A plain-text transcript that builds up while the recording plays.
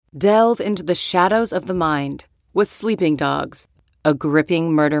Delve into the shadows of the mind with Sleeping Dogs, a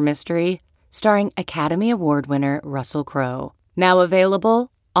gripping murder mystery starring Academy Award winner Russell Crowe. Now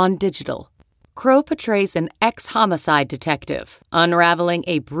available on digital. Crowe portrays an ex-homicide detective unraveling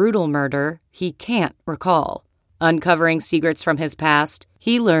a brutal murder he can't recall. Uncovering secrets from his past,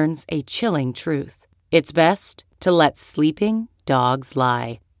 he learns a chilling truth. It's best to let sleeping dogs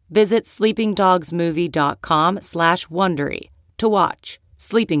lie. Visit sleepingdogsmovie.com/Wondery to watch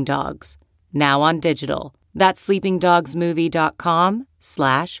Sleeping Dogs, now on digital. That's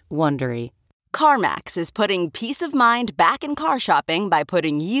sleepingdogsmovie.com/Wondery. CarMax is putting peace of mind back in car shopping by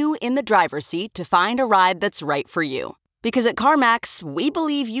putting you in the driver's seat to find a ride that's right for you. Because at CarMax, we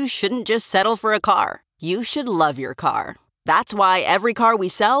believe you shouldn't just settle for a car. You should love your car. That's why every car we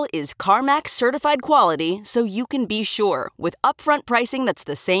sell is CarMax certified quality, so you can be sure with upfront pricing that's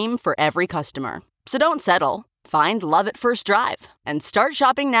the same for every customer. So don't settle. Find love at first drive and start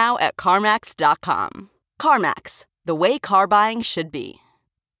shopping now at CarMax.com. CarMax, the way car buying should be.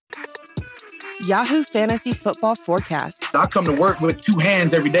 Yahoo Fantasy Football Forecast. I come to work with two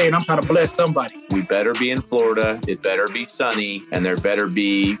hands every day, and I'm trying to bless somebody. We better be in Florida, it better be sunny, and there better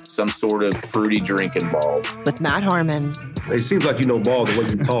be some sort of fruity drink involved. With Matt Harmon. It seems like you know ball the way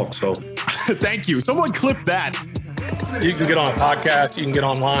you talk, so. Thank you. Someone clip that. You can get on a podcast, you can get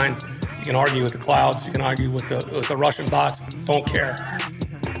online, you can argue with the clouds, you can argue with the Russian bots. Don't care.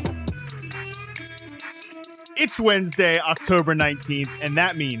 It's Wednesday, October 19th, and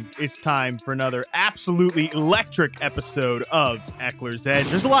that means it's time for another absolutely electric episode of Eckler's Edge.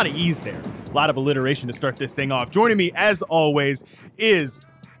 There's a lot of E's there, a lot of alliteration to start this thing off. Joining me, as always, is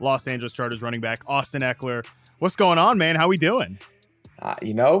Los Angeles Chargers running back Austin Ekeler. What's going on, man? How we doing? A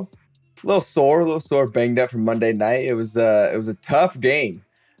little sore, banged up from Monday night. It was a tough game,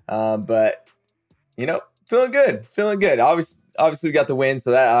 but feeling good. Obviously, we got the win, so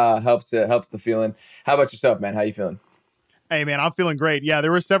that helps the feeling. How about yourself, man? How you feeling? Hey, man, I'm feeling great. Yeah,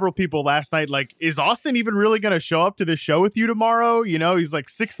 there were several people last night like, is Austin even really going to show up to this show with you tomorrow? He's like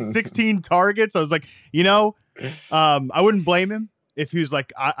 16 targets. I was like, I wouldn't blame him if he was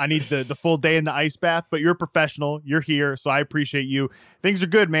like, I need the full day in the ice bath, but you're a professional. You're here, so I appreciate you. Things are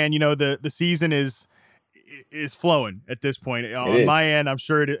good, man. The season is flowing at this point. On my end, I'm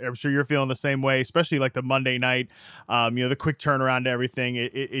sure you're feeling the same way, especially like the Monday night, the quick turnaround to everything.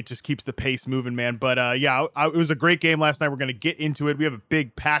 It just keeps the pace moving, man. But it was a great game last night. We're going to get into it. We have a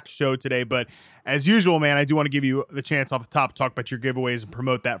big packed show today, but as usual, man, I do want to give you the chance off the top to talk about your giveaways and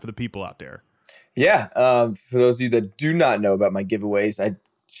promote that for the people out there. Yeah. For those of you that do not know about my giveaways, I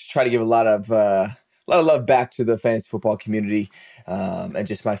just try to give a lot of love back to the fantasy football community and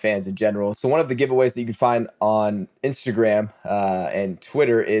just my fans in general. So one of the giveaways that you can find on Instagram and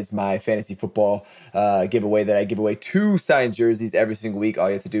Twitter is my fantasy football giveaway that I give away 2 signed jerseys every single week. All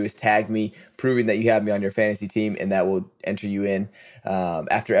you have to do is tag me, proving that you have me on your fantasy team, and that will enter you in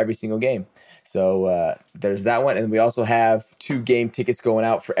after every single game. So there's that one. And we also have 2 game tickets going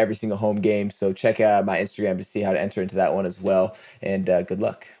out for every single home game. So check out my Instagram to see how to enter into that one as well. And good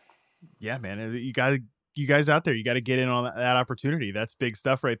luck. Yeah, man, you guys out there, you got to get in on that opportunity. That's big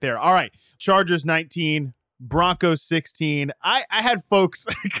stuff right there. All right, Chargers 19, Broncos 16. I had folks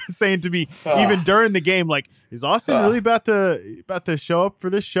saying to me even during the game, like, is Austin really about to show up for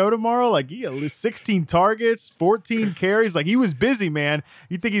this show tomorrow? Like, 16 targets, 14 carries. Like, he was busy, man.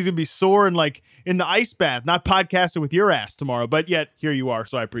 You think he's gonna be sore and like in the ice bath, not podcasting with your ass tomorrow? But yet here you are,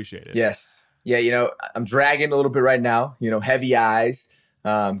 so I appreciate it. Yes, yeah. I'm dragging a little bit right now. Heavy eyes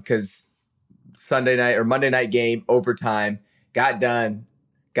because Sunday night or Monday night game, overtime, got done,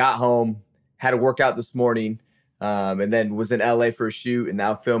 got home, had a workout this morning, and then was in LA for a shoot and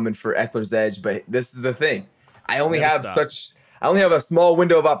now filming for Eckler's Edge. But this is the thing. I only have a small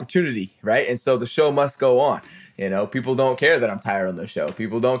window of opportunity, right? And so the show must go on. People don't care that I'm tired on the show.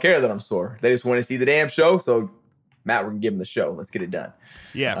 People don't care that I'm sore. They just want to see the damn show. So Matt, we're gonna give them the show. Let's get it done.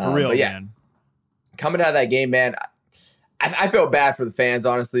 Yeah, for real, man. Coming out of that game, man, I felt bad for the fans,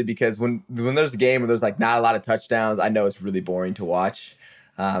 honestly, because when there's a game where there's like not a lot of touchdowns, I know it's really boring to watch.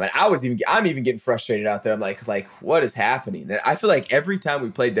 And I'm even getting frustrated out there. I'm like, what is happening? And I feel like every time we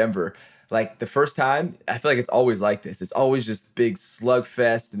play Denver, like the first time, I feel like it's always like this. It's always just big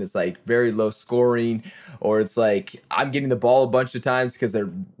slugfest, and it's like very low scoring, or it's like I'm getting the ball a bunch of times because they're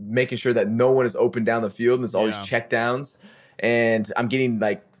making sure that no one is open down the field, and there's always checkdowns, and I'm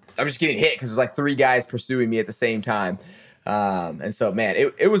just getting hit because there's like 3 guys pursuing me at the same time. And so, man,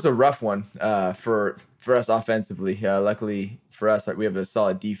 it was a rough one for us offensively. Luckily for us, we have a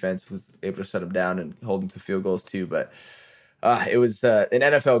solid defense, was able to shut them down and hold them to field goals too. But it was an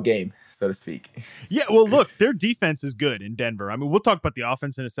NFL game. so to speak. Yeah, well, look, their defense is good in Denver. I mean, we'll talk about the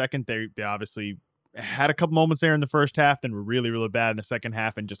offense in a second. They obviously had a couple moments there in the first half, then were really, really bad in the second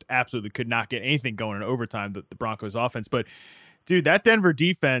half and just absolutely could not get anything going in overtime, the Broncos offense. But, dude, that Denver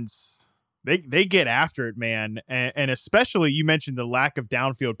defense, they get after it, man. And especially, you mentioned the lack of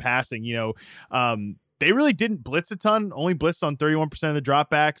downfield passing. They really didn't blitz a ton, only blitzed on 31% of the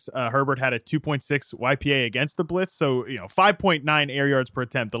dropbacks. Herbert had a 2.6 YPA against the blitz. So, 5.9 air yards per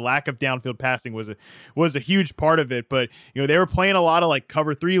attempt. The lack of downfield passing was a huge part of it. But, they were playing a lot of like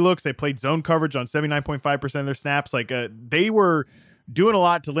cover 3 looks. They played zone coverage on 79.5% of their snaps. Like they were doing a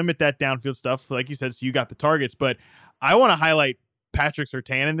lot to limit that downfield stuff. Like you said, so you got the targets. But I want to highlight Patrick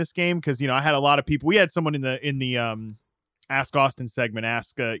Surtain in this game because, I had a lot of people. We had someone in the Ask Austin segment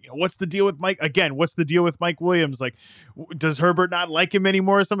ask, what's the deal with Mike? Again, what's the deal with Mike Williams? Like, does Herbert not like him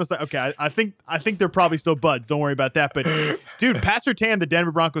anymore or something? It's like, okay, I think they're probably still buds. Don't worry about that. But, dude, Pat Surtain, the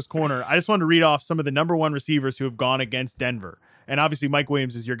Denver Broncos corner, I just wanted to read off some of the number 1 receivers who have gone against Denver. And obviously Mike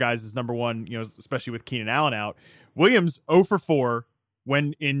Williams is your guys' number 1, especially with Keenan Allen out. Williams 0 for 4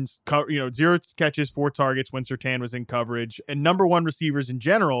 when in 0 catches, 4 targets when Surtain was in coverage. And number 1 receivers in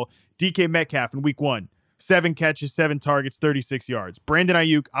general, DK Metcalf in week 1. 7 catches, 7 targets, 36 yards. Brandon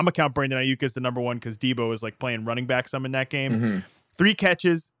Ayuk, I'm going to count Brandon Ayuk as the number 1 because Debo is like playing running back some in that game. Mm-hmm. 3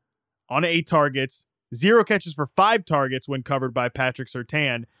 catches on 8 targets, 0 catches for 5 targets when covered by Patrick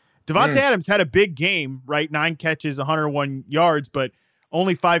Surtain. Devontae Adams had a big game, right? 9 catches, 101 yards, but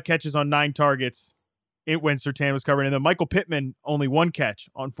only 5 catches on 9 targets when Surtain was covering. And then Michael Pittman, only 1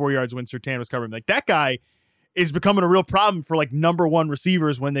 catch on 4 yards when Surtain was covering. Like, that guy is becoming a real problem for like number 1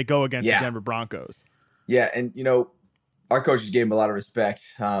 receivers when they go against the Denver Broncos. Yeah, and our coaches gave him a lot of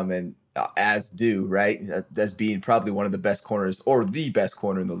respect, and as do, right? As being probably one of the best corners or the best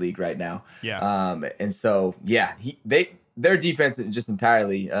corner in the league right now. Yeah. And so their defense just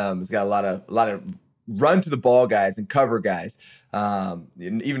entirely has got a lot of run to the ball guys and cover guys.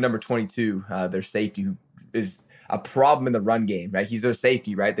 Even number 22, their safety, who is a problem in the run game, right? He's their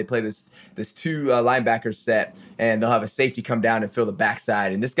safety, right? They play this 2 linebacker set, and they'll have a safety come down and fill the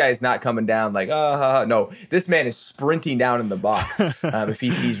backside. And this guy is not coming down like, no. This man is sprinting down in the box if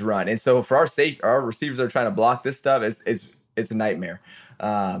he sees run. And so for our receivers that are trying to block this stuff, it's a nightmare.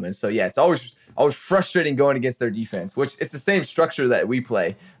 And so, it's always frustrating going against their defense, which it's the same structure that we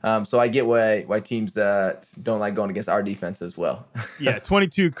play. So I get why teams don't like going against our defense as well. Yeah,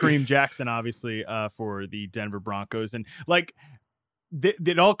 22 Kareem Jackson, obviously, for the Denver Broncos. And like,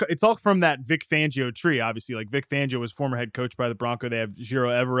 it's all from that Vic Fangio tree. Obviously, like Vic Fangio was former head coach by the Bronco. They have Giro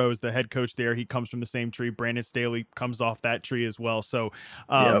Evero as the head coach there. He comes from the same tree. Brandon Staley comes off that tree as well. So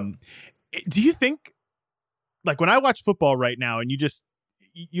do you think, like, when I watch football right now and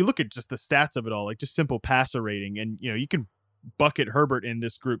you look at just the stats of it all, like just simple passer rating, and you can bucket Herbert in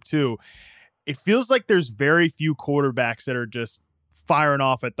this group too. It feels like there's very few quarterbacks that are just firing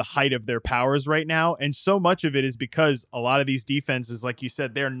off at the height of their powers right now, and so much of it is because a lot of these defenses, like you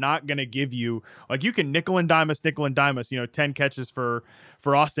said, they're not going to give you, like, you can nickel and dime us, 10 catches for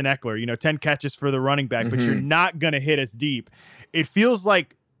Austin Eckler, 10 catches for the running back, but you're not going to hit us deep. It feels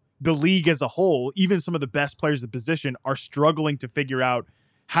like the league as a whole, even some of the best players of the position, are struggling to figure out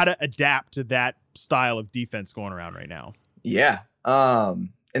how to adapt to that style of defense going around right now. Yeah.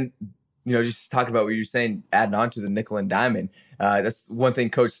 And just talking about what you're saying, adding on to the nickel and diamond, that's one thing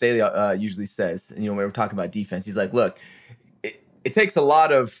Coach Staley usually says. And, when we're talking about defense, he's like, look, it takes a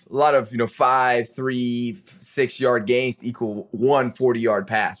lot of 5, 3, 6 yard gains to equal 1 40-yard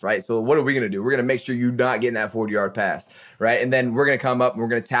pass, right? So what are we going to do? We're going to make sure you're not getting that 40-yard pass, right? And then we're going to come up and we're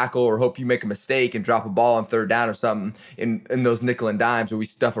going to tackle or hope you make a mistake and drop a ball on 3rd down or something in those nickel and dimes, or we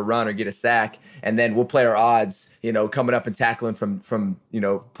stuff a run or get a sack, and then we'll play our odds, coming up and tackling from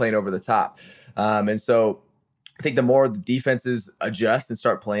playing over the top. And so I think the more the defenses adjust and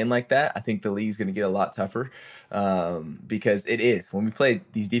start playing like that, I think the league's going to get a lot tougher, because it is. When we play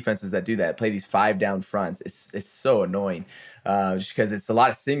these defenses that do that, play these 5 down fronts, it's so annoying, just because it's a lot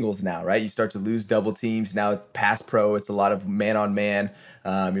of singles now, right? You start to lose double teams. Now it's pass pro. It's a lot of man on man.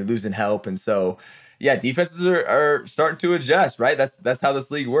 You're losing help. And so, defenses are starting to adjust, right? That's how this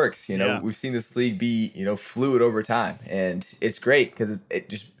league works. We've seen this league be, fluid over time, and it's great because it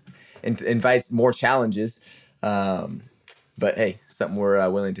just invites more challenges. But hey, something we're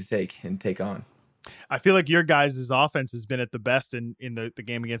willing to take on. I feel like your guys' offense has been at the best in the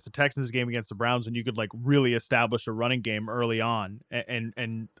game against the Texans, game against the Browns, when you could like really establish a running game early on.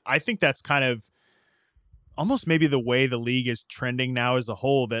 And I think that's kind of almost maybe the way the league is trending now as a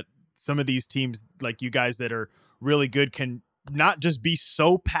whole, that some of these teams like you guys that are really good can not just be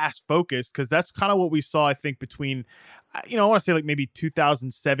so pass focused, because that's kind of what we saw, I think, between, I want to say like maybe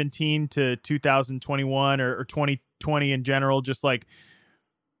 2017 to 2021 or 2020 in general, just like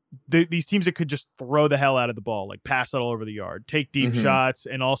these teams that could just throw the hell out of the ball, like pass it all over the yard, take deep shots,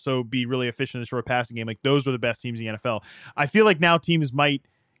 and also be really efficient in the short passing game. Like those were the best teams in the NFL. I feel like now teams might,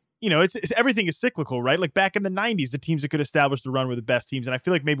 it's everything is cyclical, right? Like back in the 90s, the teams that could establish the run were the best teams. And I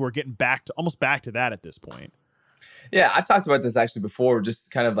feel like maybe we're getting almost back to that at this point. Yeah, I've talked about this actually before,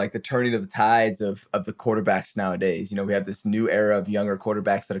 just kind of like the turning of the tides of the quarterbacks nowadays. We have this new era of younger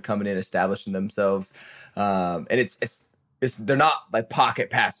quarterbacks that are coming in, establishing themselves. And they're not like pocket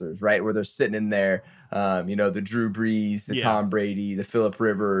passers, right? Where they're sitting in there, the Drew Brees, the Tom Brady, the Phillip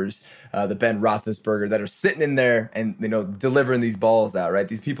Rivers, the Ben Roethlisberger that are sitting in there and, delivering these balls out, right?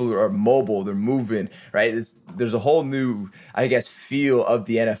 These people are mobile, they're moving, right? There's a whole new, I guess, feel of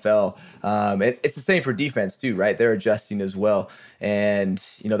the NFL. And it's the same for defense too, right? They're adjusting as well. And,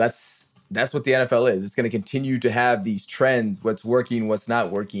 that's what the NFL is. It's going to continue to have these trends, what's working, what's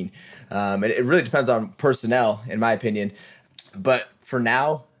not working. And it really depends on personnel, in my opinion. But for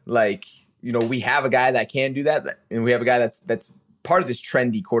now, we have a guy that can do that. And we have a guy that's part of this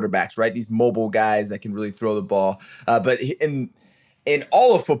trendy quarterbacks, right? These mobile guys that can really throw the ball. But in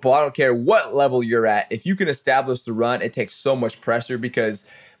all of football, I don't care what level you're at, if you can establish the run, it takes so much pressure because,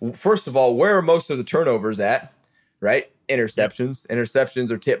 first of all, where are most of the turnovers at, right? Interceptions.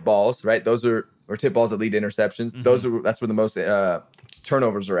 Interceptions are tip balls, right? Those are or tip balls that lead to interceptions. That's where the most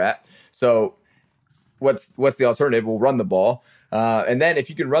turnovers are at. So what's the alternative? We'll run the ball. And then if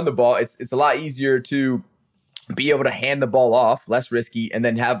you can run the ball, it's a lot easier to be able to hand the ball off, less risky, and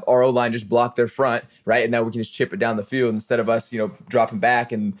then have our O-line just block their front, right? And then we can just chip it down the field instead of us, dropping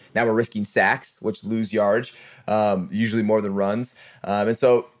back. And now we're risking sacks, which lose yards, usually more than runs. And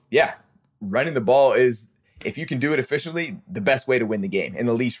so, running the ball is, if you can do it efficiently, the best way to win the game and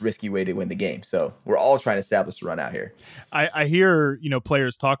the least risky way to win the game. So we're all trying to establish the run out here. I hear,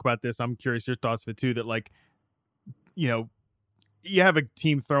 players talk about this. I'm curious your thoughts of it too, that you have a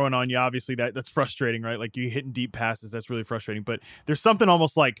team throwing on you. Obviously that's frustrating, right? Like you hitting deep passes. That's really frustrating, but there's something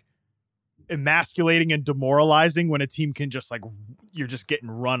almost like emasculating and demoralizing when a team can just you're just getting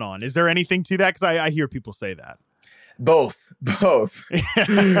run on. Is there anything to that? Cause I hear people say that. Both.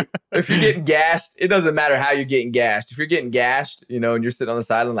 If you're getting gashed, it doesn't matter how you're getting gashed. If you're getting gashed, and you're sitting on the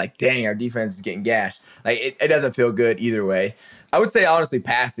sideline like, dang, our defense is getting gashed. Like it doesn't feel good either way. I would say honestly,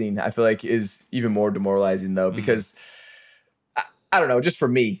 passing, I feel like is even more demoralizing though, because I don't know, just for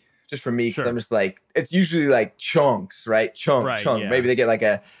me, because I'm just like, it's usually like chunks, right? Chunk. Yeah. Maybe they get like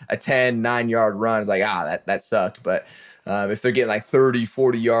a 10, 9-yard run. It's like, that sucked. But if they're getting like 30,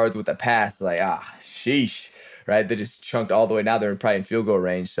 40 yards with a pass, like, sheesh. Right, they just chunked all the way. Now they're probably in field goal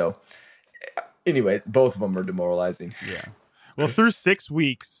range. So, anyways, both of them are demoralizing. Yeah. Well, through 6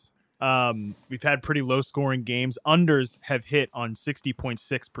 weeks, we've had pretty low scoring games. Unders have hit on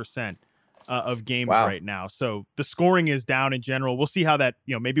 60.6% of games right now. So the scoring is down in general. We'll see how that.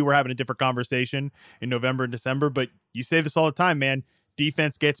 Maybe we're having a different conversation in November and December. But you say this all the time, man.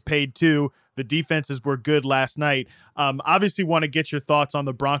 Defense gets paid too. The defenses were good last night. Obviously want to get your thoughts on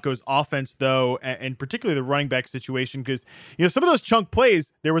the Broncos offense though, and particularly the running back situation, because some of those chunk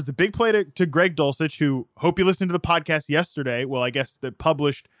plays, there was the big play to Greg Dulcich, who hope you listened to the podcast yesterday. Well, I guess that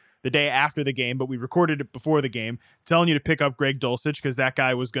published the day after the game, but we recorded it before the game, telling you to pick up Greg Dulcich because that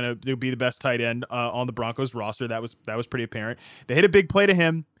guy was going to be the best tight end on the Broncos roster. That was pretty apparent. They hit a big play to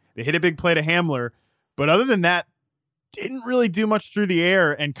him. They hit a big play to Hamler. But other than that, didn't really do much through the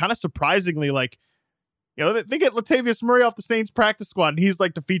air, and kind of surprisingly, they get Latavius Murray off the Saints practice squad, and he's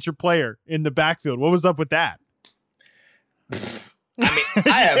like the feature player in the backfield. What was up with that? I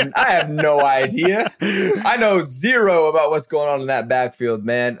mean, I have no idea. I know zero about what's going on in that backfield,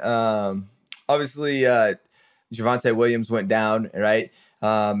 man. Obviously, Javonte Williams went down, right?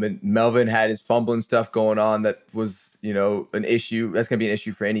 And Melvin had his fumbling stuff going on that was, an issue. That's going to be an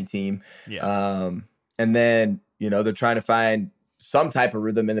issue for any team. Yeah. And then, they're trying to find some type of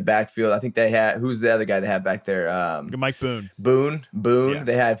rhythm in the backfield. I think they had, who's the other guy they had back there? Mike Boone. Boone. Yeah.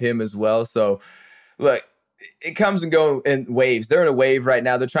 They have him as well. So, look, it comes and goes in waves. They're in a wave right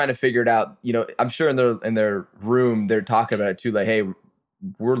now. They're trying to figure it out. I'm sure in their room, they're talking about it too. Like, hey,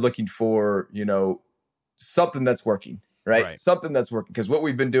 we're looking for, something that's working, right? Something that's working. Because what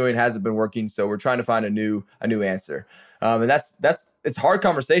we've been doing hasn't been working. So we're trying to find a new answer. And it's hard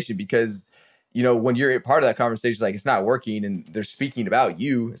conversation because, when you're part of that conversation, like it's not working and they're speaking about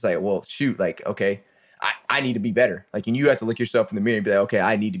you, it's like, well, shoot, like, okay, I need to be better. Like, and you have to look yourself in the mirror and be like, okay,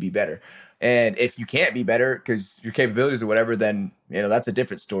 I need to be better. And if you can't be better because your capabilities or whatever, then, that's a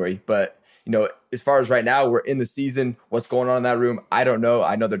different story. But as far as right now, we're in the season. What's going on in that room? I don't know.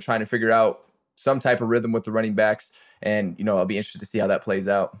 I know they're trying to figure out some type of rhythm with the running backs. And, I'll be interested to see how that plays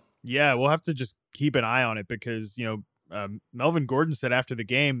out. Yeah, we'll have to just keep an eye on it because, Melvin Gordon said after the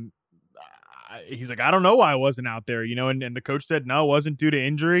game, he's like, I don't know why I wasn't out there, and the coach said, no, it wasn't due to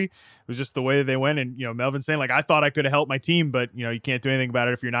injury. It was just the way that they went. And, Melvin saying like, I thought I could have helped my team, but, you can't do anything about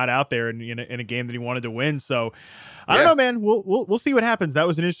it if you're not out there in a game that he wanted to win. So I don't know, man, we'll see what happens. That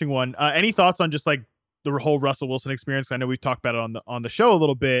was an interesting one. Any thoughts on just like the whole Russell Wilson experience? I know we've talked about it on the show a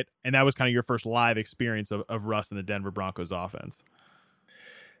little bit, and that was kind of your first live experience of Russ and the Denver Broncos offense.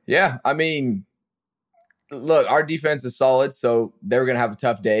 Yeah. I mean, look, our defense is solid, so they were going to have a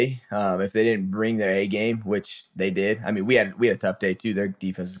tough day if they didn't bring their A game, which they did. I mean, we had a tough day too. Their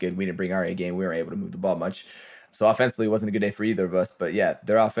defense is good. We didn't bring our A game. We weren't able to move the ball much. So offensively, it wasn't a good day for either of us. But yeah,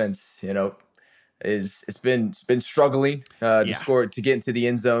 their offense, it's been struggling to score, to get into the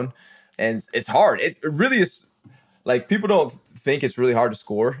end zone, and it's hard. It really is. Like, people don't think it's really hard to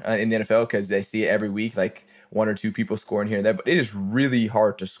score in the NFL because they see it every week, like one or two people scoring here and there. But it is really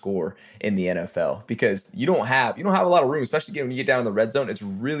hard to score in the NFL because you don't have a lot of room, especially when you get down in the red zone. It's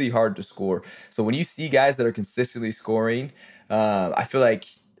really hard to score. So when you see guys that are consistently scoring, I feel like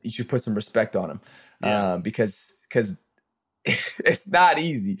you should put some respect on them because it's not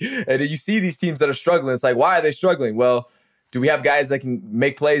easy. And you see these teams that are struggling. It's like, why are they struggling? Well, do we have guys that can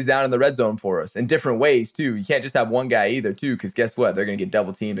make plays down in the red zone for us in different ways too? You can't just have one guy either too, because guess what? They're going to get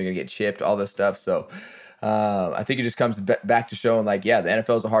double teamed. They're going to get chipped, all this stuff. So I think it just comes back to showing like, yeah, the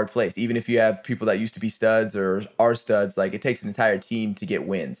NFL is a hard place. Even if you have people that used to be studs or are studs, like it takes an entire team to get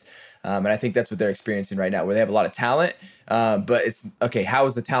wins. And I think that's what they're experiencing right now, where they have a lot of talent. But it's okay. How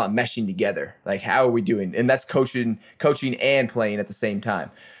is the talent meshing together? Like, how are we doing? And that's coaching and playing at the same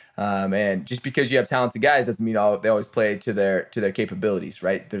time. And just because you have talented guys doesn't mean they always play to their capabilities,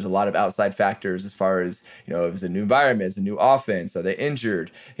 right? There's a lot of outside factors as far as, if it's a new environment, it's a new offense, are they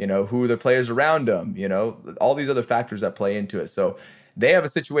injured, who are the players around them, all these other factors that play into it. So they have a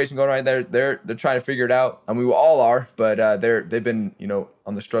situation going on right there. They're trying to figure it out. I mean, we all are, but they've been,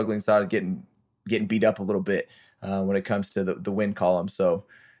 on the struggling side of getting beat up a little bit when it comes to the win column. So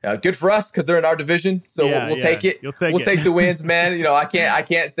good for us because they're in our division, so we'll take it. We'll take the wins, man. I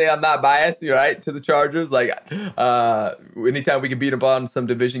can't say I'm not biased, right, to the Chargers. Like, anytime we can beat them on some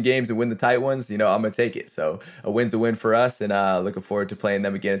division games and win the tight ones, I'm gonna take it. So a win's a win for us, and looking forward to playing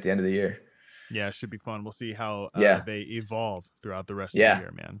them again at the end of the year. Yeah, it should be fun. We'll see how they evolve throughout the rest of the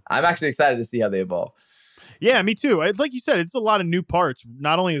year, man. I'm actually excited to see how they evolve. Yeah, me too. Like you said, it's a lot of new parts.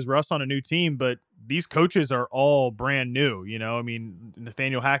 Not only is Russ on a new team, but these coaches are all brand new. I mean,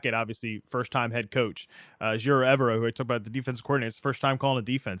 Nathaniel Hackett, obviously first-time head coach. Jiro Evero, who I talked about, the defensive coordinator, it's first time calling a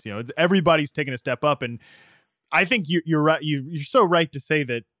defense. Everybody's taking a step up, and I think you're right. You're so right to say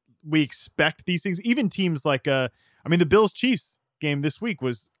that we expect these things. Even teams like, the Bills-Chiefs game this week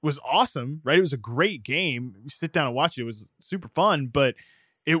was awesome, right? It was a great game. You sit down and watch it. It was super fun, but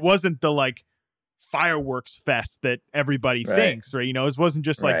it wasn't the fireworks fest that everybody thinks, right? It wasn't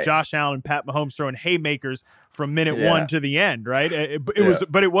just like Josh Allen and Pat Mahomes throwing haymakers from minute one to the end, right?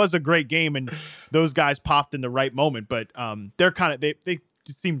 It was a great game, and those guys popped in the right moment. But they're kind of they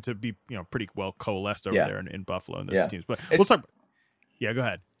seem to be pretty well coalesced over there in Buffalo and those teams. But we'll talk. Yeah, go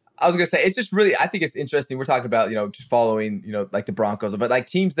ahead. I was gonna say, it's just really, I think it's interesting. We're talking about just following like the Broncos, but like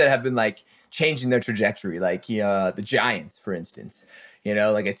teams that have been like changing their trajectory, like the Giants, for instance.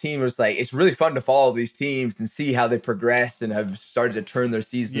 Like a team was like, it's really fun to follow these teams and see how they progress and have started to turn their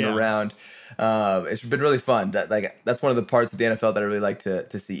season around. It's been really fun. That's one of the parts of the NFL that I really like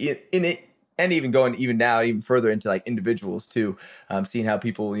to see in it. And even going even further into like individuals too, seeing how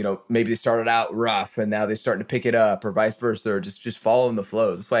people, maybe they started out rough and now they're starting to pick it up, or vice versa, or just following the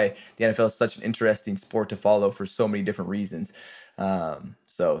flows. That's why the NFL is such an interesting sport to follow for so many different reasons.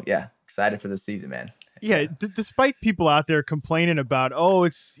 So yeah, excited for this season, man. Yeah, despite people out there complaining about,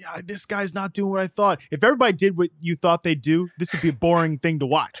 this guy's not doing what I thought. If everybody did what you thought they'd do, this would be a boring thing to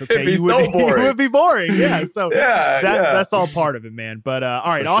watch. Okay, It'd be so boring. It would be boring. Yeah, so that's all part of it, man. But all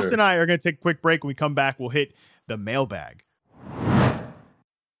right, Austin and I are going to take a quick break. When we come back, we'll hit the mailbag.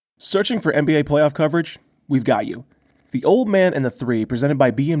 Searching for NBA playoff coverage? We've got you. The Old Man and the Three, presented by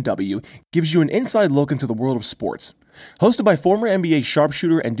BMW, gives you an inside look into the world of sports. Hosted by former NBA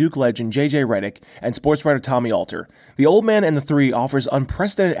sharpshooter and Duke legend J.J. Redick and sports writer Tommy Alter, The Old Man and the Three offers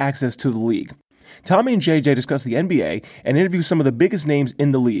unprecedented access to the league. Tommy and J.J. discuss the NBA and interview some of the biggest names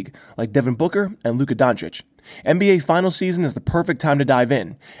in the league, like Devin Booker and Luka Doncic. NBA final season is the perfect time to dive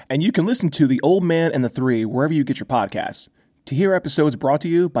in, and you can listen to The Old Man and the Three wherever you get your podcasts. To hear episodes brought to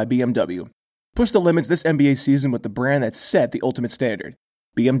you by BMW. Push the limits this NBA season with the brand that set the ultimate standard.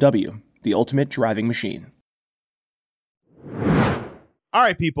 BMW. the ultimate driving machine. All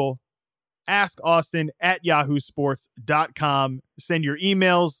right, people. Ask Austin at yahoosports.com. Send your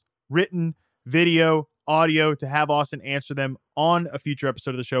emails, written, video, audio, to have Austin answer them on a future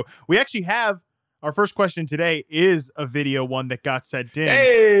episode of the show. We actually have our first question today is a video one that got sent in.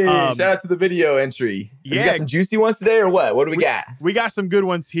 Hey, shout out to the video entry. Yeah. You got some juicy ones today or what? What do we got? We got some good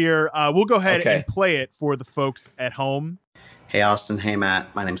ones here. We'll go ahead and play it for the folks at home. Hey, Austin. Hey,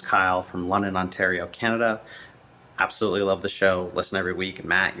 Matt. My name's Kyle from London, Ontario, Canada. Absolutely love the show. Listen every week.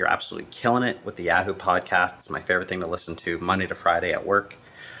 Matt, you're absolutely killing it with the Yahoo podcast. It's my favorite thing to listen to Monday to Friday at work.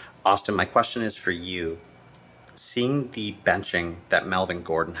 Austin, my question is for you. Seeing the benching that Melvin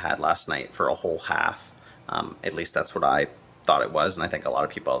Gordon had last night for a whole half, at least that's what I thought it was, and I think a lot of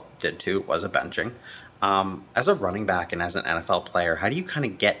people did too, was a benching. As a running back and as an NFL player, how do you kind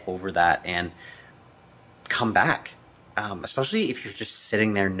of get over that and come back? Especially if you're just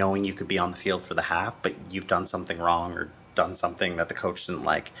sitting there knowing you could be on the field for the half, but you've done something wrong or done something that the coach didn't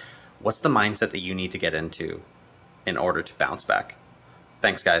like. What's the mindset that you need to get into in order to bounce back?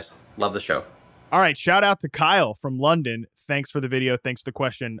 Thanks, guys. Love the show. All right. Shout out to Kyle from London. Thanks for the video. Thanks for the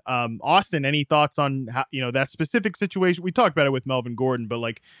question. Austin, any thoughts on how, that specific situation? We talked about it with Melvin Gordon, but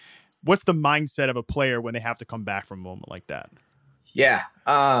like, what's the mindset of a player when they have to come back from a moment like that? Yeah.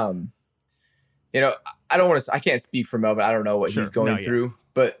 I can't speak for Melvin. I don't know what he's going through,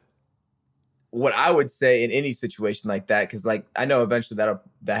 but what I would say in any situation like that, because like I know eventually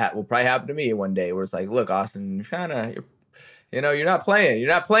that will probably happen to me one day, where it's like, look, Austin, you're not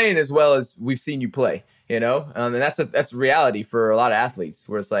playing as well as we've seen you play, and that's reality for a lot of athletes,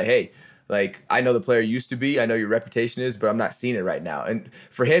 where it's like, hey, like I know the player used to be, I know your reputation is, but I'm not seeing it right now. And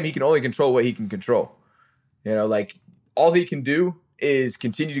for him, he can only control what he can control. Like all he can do is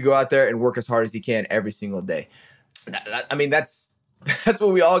continue to go out there and work as hard as he can every single day. I mean, that's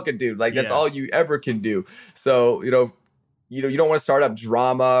what we all can do. Like that's all you ever can do. So, you don't want to start up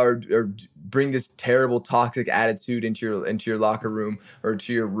drama or bring this terrible toxic attitude into your locker room or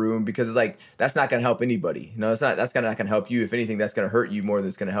to your room, because it's like, that's not going to help anybody. That's not going to help you. If anything, that's going to hurt you more than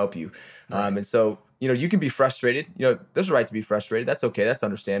it's going to help you. Right. And so, you can be frustrated. There's a right to be frustrated. That's okay. That's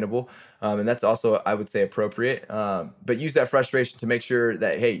understandable. And that's also, I would say, appropriate. But use that frustration to make sure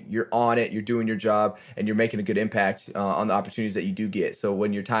that, hey, you're on it, you're doing your job, and you're making a good impact on the opportunities that you do get. So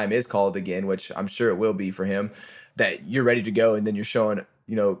when your time is called again, which I'm sure it will be for him, that you're ready to go, and then you're showing,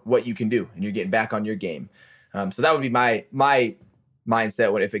 what you can do, and you're getting back on your game. So that would be my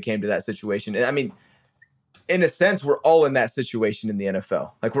mindset if it came to that situation. And I mean, in a sense, we're all in that situation in the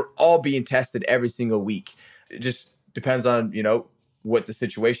NFL. Like we're all being tested every single week. It just depends on, what the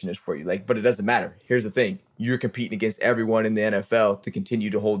situation is for you. Like, but it doesn't matter. Here's the thing. You're competing against everyone in the NFL to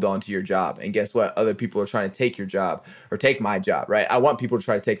continue to hold on to your job. And guess what? Other people are trying to take your job or take my job, right? I want people to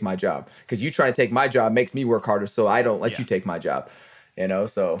try to take my job, because you trying to take my job makes me work harder. So I don't let you take my job,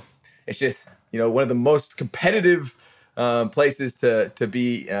 so it's just, one of the most competitive places to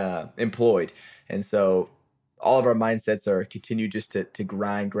be employed. And so all of our mindsets are continue just to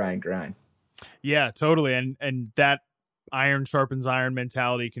grind. Yeah, totally. And that iron sharpens iron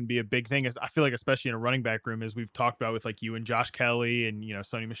mentality can be a big thing. I feel like, especially in a running back room, as we've talked about with like you and Josh Kelly and,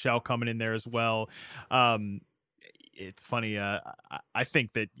 Sony Michel coming in there as well. It's funny. I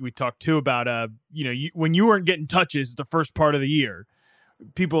think that we talked too about, when you weren't getting touches the first part of the year,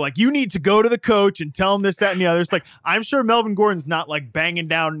 people like, you need to go to the coach and tell him this, that, and the other. It's like, I'm sure Melvin Gordon's not like banging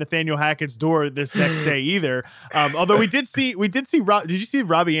down Nathaniel Hackett's door this next day either. Although we did see, did you see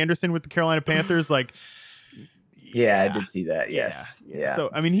Robbie Anderson with the Carolina Panthers? Like, yeah, I did see that. Yes. Yeah. So,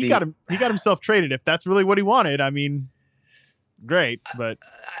 I mean, he got himself traded if that's really what he wanted. I mean, great, but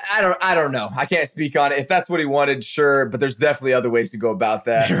I don't know. I can't speak on it. If that's what he wanted, sure, but there's definitely other ways to go about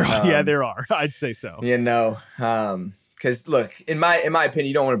that. There are. I'd say so. Because look, in my opinion,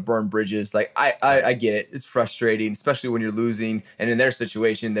 you don't want to burn bridges. Like I get it. It's frustrating, especially when you're losing. And in their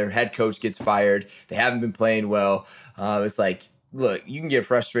situation, their head coach gets fired. They haven't been playing well. It's like, look, you can get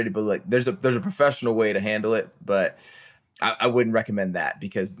frustrated, but like there's a professional way to handle it. But I wouldn't recommend that,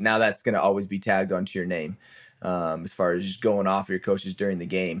 because now that's going to always be tagged onto your name, as far as just going off your coaches during the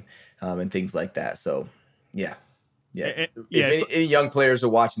game and things like that. So yeah. If any young players are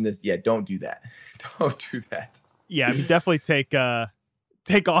watching this, don't do that. Don't do that. Yeah, I mean, definitely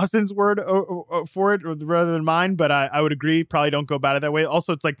take Austin's word for it rather than mine, but I would agree. Probably don't go about it that way.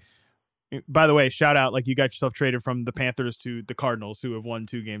 Also, it's like, By the way, shout out, like, you got yourself traded from the Panthers to the Cardinals, who have won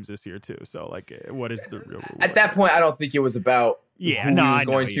 2 games this year too. So, like, what is the real reward? At that point, I don't think it was about who he was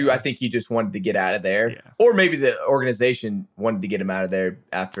going to. Yeah. I think he just wanted to get out of there. Yeah. Or maybe the organization wanted to get him out of there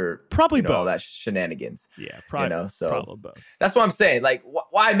after Probably all both. that shenanigans. Yeah, probably, So probably both. that's what I'm saying. Like,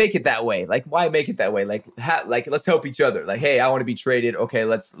 why make it that way? Like, why make it that way? Like, let's help each other. Like, hey, I want to be traded. Okay,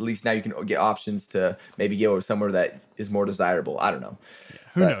 let's, at least now you can get options to maybe go somewhere that is more desirable. I don't know. Yeah,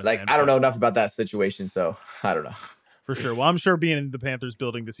 who knows? Like, man? I don't know enough about that situation, so I don't know. For sure. Well, I'm sure being in the Panthers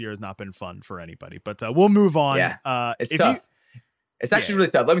building this year has not been fun for anybody, but we'll move on. Yeah, it's tough. It's actually really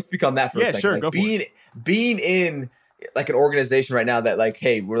tough. Let me speak on that for a second. Sure, like, go for it. being in like an organization right now that, like,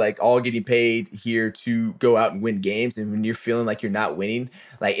 hey, we're like all getting paid here to go out and win games, and when you're feeling like you're not winning,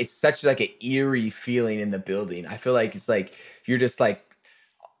 like, it's such like an eerie feeling in the building. I feel like it's like you're just like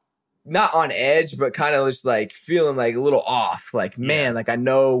not on edge, but kind of just like feeling like a little off. Like, man, like, I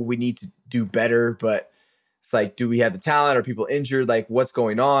know we need to do better, but it's like, do we have the talent? Are people injured? Like, what's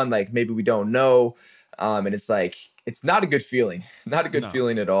going on? Like, maybe we don't know. And it's like, it's not a good feeling. Not a good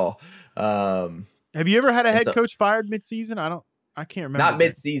feeling at all. Have you ever had a head coach fired mid-season? I can't remember. Not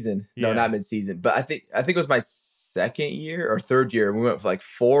mid-season. No, not mid-season. But I think it was my second year or third year. We went for like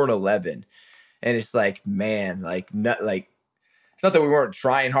 4-11, and it's like, man, like, not like, it's not that we weren't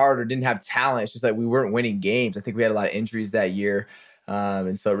trying hard or didn't have talent. It's just like we weren't winning games. I think we had a lot of injuries that year,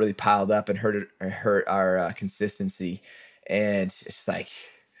 and so it really piled up and hurt our consistency. And it's just like,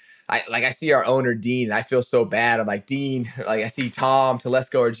 I see our owner, Dean, and I feel so bad. I'm like, Dean, like, I see Tom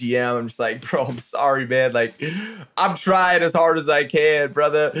Telesco, our GM. I'm just like, bro, I'm sorry, man. Like, I'm trying as hard as I can,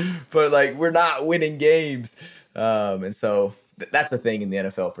 brother, but like, we're not winning games. And so that's a thing in the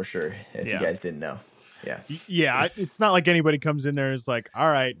NFL for sure, if you guys didn't know. Yeah. It's not like anybody comes in there and is like, all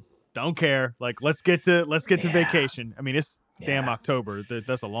right, don't care. Like, let's get to vacation. I mean, it's damn October.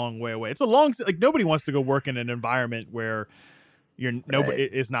 That's a long way away. It's a long, like, nobody wants to go work in an environment where nobody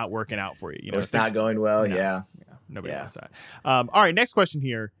is not working out for you. You know, it's not going well. No, nobody wants that. All right, next question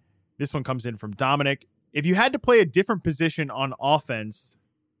here. This one comes in from Dominic. If you had to play a different position on offense,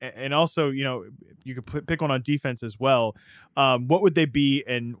 and also, you know, you could pick one on defense as well, what would they be,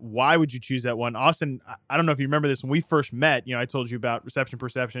 and why would you choose that one? Austin, I don't know if you remember this when we first met. You know, I told you about reception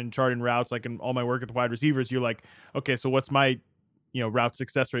perception, charting routes, like in all my work with wide receivers. You're like, okay, so what's my route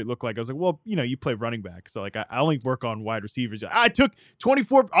success rate look like? I was like, well, you play running back. So like, I only work on wide receivers. I took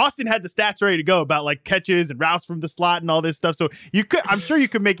 24. Austin had the stats ready to go about like catches and routes from the slot and all this stuff. So I'm sure you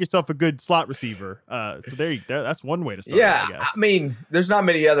could make yourself a good slot receiver. So that's one way to start. Yeah. I guess. I mean, there's not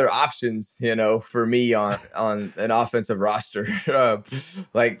many other options, for me on an offensive roster.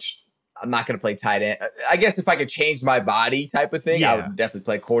 Like, I'm not going to play tight end. I guess if I could change my body type of thing, I would definitely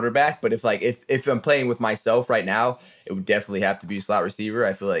play quarterback. But if I'm playing with myself right now, it would definitely have to be slot receiver.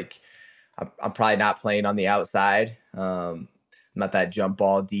 I feel like I'm probably not playing on the outside. I'm not that jump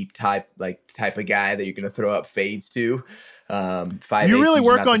ball deep type of guy that you're going to throw up fades to. You really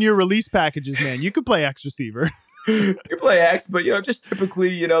work on your release packages, man. You could play X receiver. You play X, but just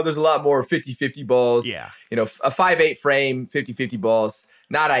typically, there's a lot more 50-50 balls. Yeah. A 5'8" frame, 50-50 balls.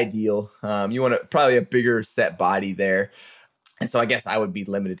 Not ideal. You want probably a bigger set body there. And so I guess I would be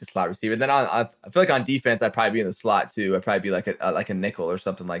limited to slot receiver. Then I feel like on defense, I'd probably be in the slot too. I'd probably be like a nickel or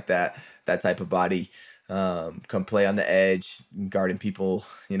something like that type of body. Come play on the edge, guarding people,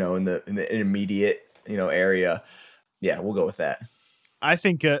 in the intermediate, area. Yeah, we'll go with that. I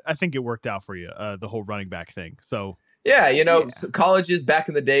think it worked out for you, the whole running back thing. So colleges back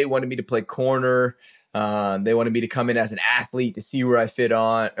in the day wanted me to play corner. They wanted me to come in as an athlete to see where I fit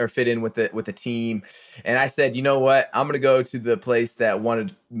in with the team. And I said, you know what? I'm going to go to the place that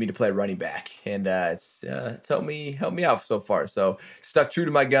wanted me to play running back. And it's helped me out so far. So stuck true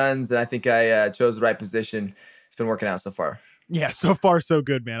to my guns. And I think I chose the right position. It's been working out so far. Yeah, so far so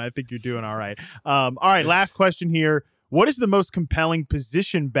good, man. I think you're doing all right. All right, last question here. What is the most compelling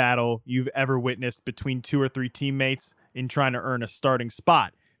position battle you've ever witnessed between 2 or 3 teammates in trying to earn a starting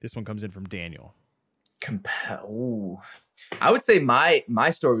spot? This one comes in from Daniel. I would say my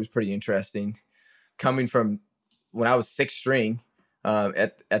story was pretty interesting, coming from when I was 6th string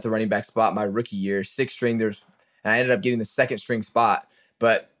at the running back spot my rookie year. 6th string, and I ended up getting the 2nd string spot.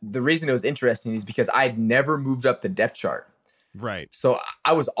 But the reason it was interesting is because I'd never moved up the depth chart. Right. So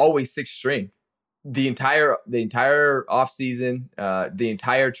I was always 6th string the entire off season, the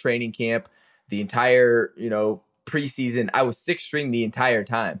entire training camp, the entire preseason. I was 6th string the entire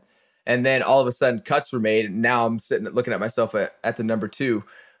time. And then all of a sudden cuts were made. And now I'm looking at myself at the number two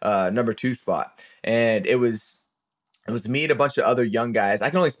spot. And it was me and a bunch of other young guys. I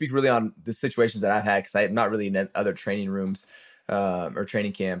can only speak really on the situations that I've had because I'm not really in other training rooms or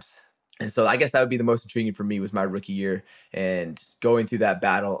training camps. And so I guess that would be the most intriguing for me was my rookie year and going through that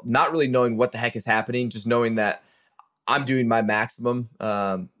battle, not really knowing what the heck is happening, just knowing that I'm doing my maximum.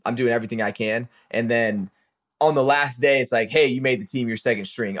 I'm doing everything I can. And then on the last day, it's like, hey, you made the team your second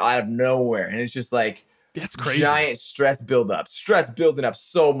string out of nowhere. And it's just like, that's crazy. Giant stress building up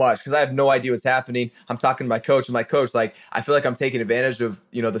so much because I have no idea what's happening. I'm talking to my coach and like, I feel like I'm taking advantage of,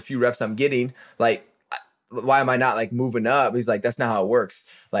 the few reps I'm getting. Like, why am I not like moving up? He's like, that's not how it works.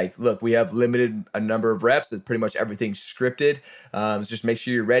 Like, look, we have limited a number of reps. It's pretty much everything's scripted. So just make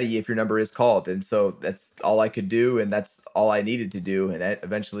sure you're ready if your number is called. And so that's all I could do. And that's all I needed to do. And that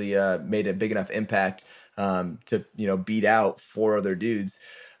eventually made a big enough impact to, beat out 4 other dudes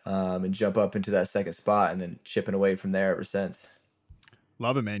and jump up into that second spot and then chipping away from there ever since.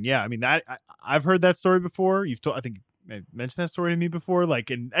 Love it, man. Yeah. I mean, I've heard that story before. I think you mentioned that story to me before. Like,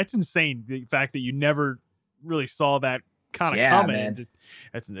 and that's insane. The fact that you never really saw that kind of coming. Man.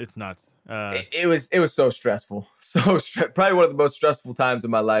 It's nuts. It was so stressful. Probably one of the most stressful times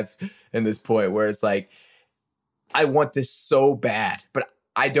of my life in this point where it's like, I want this so bad, but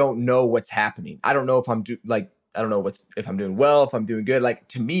I don't know what's happening. I don't know if I don't know if I'm doing well, if I'm doing good. Like,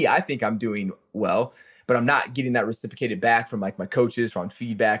 to me, I think I'm doing well, but I'm not getting that reciprocated back from like my coaches on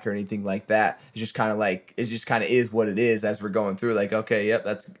feedback or anything like that. It's just kind of like, it just kind of is what it is as we're going through. Like, okay, yep,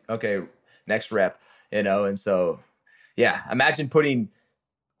 that's okay. Next rep, and so, yeah, imagine putting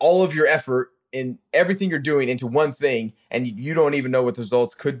all of your effort in everything you're doing into one thing and you don't even know what the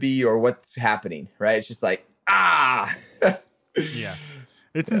results could be or what's happening, right? It's just like, Yeah.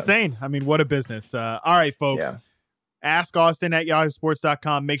 It's insane. I mean, what a business. All right, folks. Yeah. Ask Austin at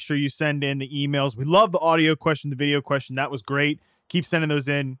yahoosports.com. Make sure you send in the emails. We love the audio question, the video question. That was great. Keep sending those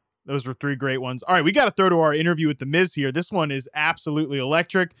in. Those were 3 great ones. All right, we got to throw to our interview with The Miz here. This one is absolutely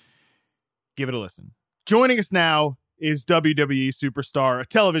electric. Give it a listen. Joining us now is WWE superstar, a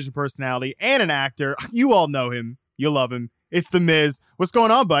television personality, and an actor. You all know him. You love him. It's The Miz. What's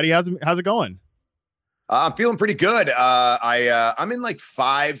going on, buddy? How's it going? I'm feeling pretty good. I'm in like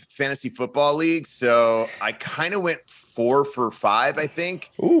 5 fantasy football leagues, so I kind of went 4 for 5, I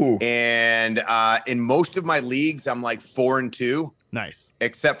think. Ooh. And in most of my leagues, I'm like 4-2. Nice.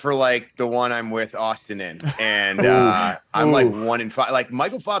 Except for like the one I'm with Austin in. And I'm like 1-5. Like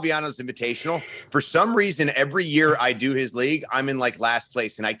Michael Fabiano's Invitational. For some reason, every year I do his league, I'm in like last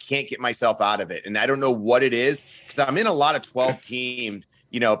place and I can't get myself out of it. And I don't know what it is because I'm in a lot of 12 team,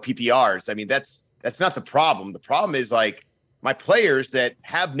 PPRs. I mean, that's not the problem. The problem is like my players that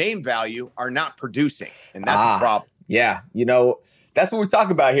have name value are not producing. And that's the problem. Yeah. That's what we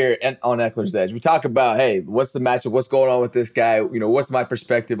talk about here on Eckler's Edge. We talk about, hey, what's the matchup? What's going on with this guy? What's my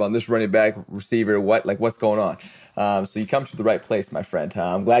perspective on this running back, receiver? What's going on? So you come to the right place, my friend.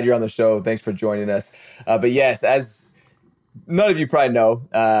 I'm glad you're on the show. Thanks for joining us. But yes, as none of you probably know,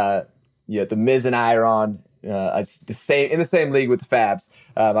 The Miz and I are on in the same league with the Fabs,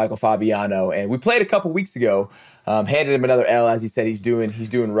 Michael Fabiano, and we played a couple weeks ago. Handed him another L, as he said. He's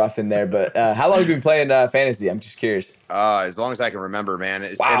doing rough in there. But how long have you been playing fantasy? I'm just curious. As long as I can remember,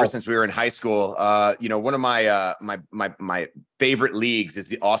 man. Ever since we were in high school. One of my my favorite leagues is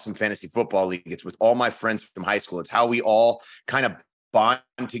the Awesome Fantasy Football League. It's with all my friends from high school. It's how we all kind of bond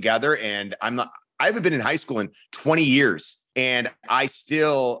together. And I haven't been in high school in 20 years. And I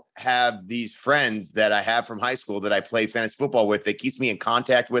still have these friends that I have from high school that I play fantasy football with that keeps me in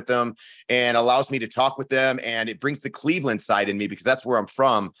contact with them and allows me to talk with them. And it brings the Cleveland side in me because that's where I'm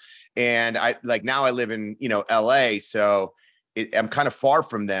from. And now I live in, LA. So I'm kind of far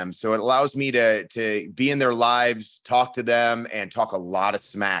from them. So it allows me to be in their lives, talk to them and talk a lot of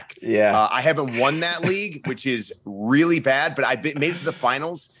smack. Yeah. I haven't won that league, which is really bad, but I've made it to the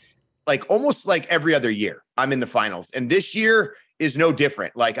finals. Like almost like every other year I'm in the finals. And this year is no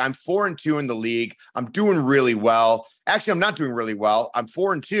different. Like I'm 4-2 in the league. I'm doing really well. Actually, I'm not doing really well. I'm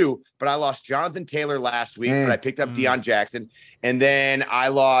 4-2, but I lost Jonathan Taylor last week, but I picked up Deion Jackson. And then I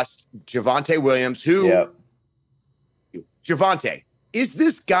lost Javonte Williams, Javonte, is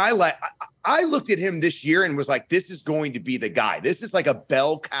this guy like, I looked at him this year and was like, this is going to be the guy. This is like a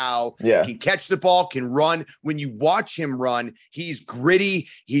bell cow. Yeah. Can catch the ball, can run. When you watch him run, he's gritty.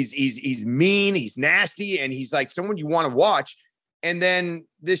 He's mean. He's nasty. And he's like someone you want to watch. And then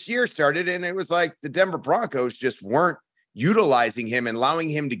this year started and it was like the Denver Broncos just weren't utilizing him and allowing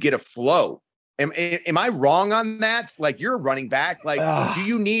him to get a flow. Am I wrong on that? Like you're a running back. Like, do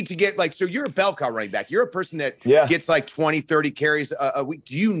you need to get so you're a bell cow running back. You're a person that gets like 20, 30 carries a week.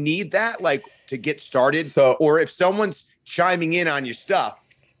 Do you need that to get started? Or if someone's chiming in on your stuff,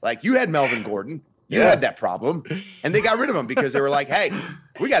 like you had Melvin Gordon, you had that problem and they got rid of him because they were like, hey,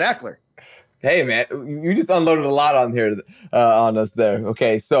 we got Eckler. Hey, man, you just unloaded a lot on here on us there.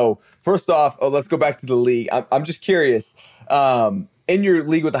 Okay, so first off, let's go back to the league. I'm just curious. In your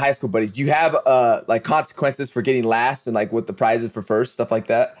league with the high school buddies, do you have like consequences for getting last and like with the prizes for first, stuff like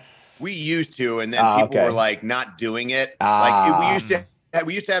that? We used to, and then people were like not doing it.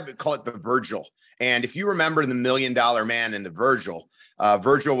 We used to have call it the Virgil. And if you remember the $1 Million Man and the Virgil,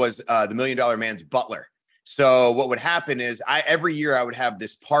 Virgil was the $1 Million Man's butler. So what would happen is every year I would have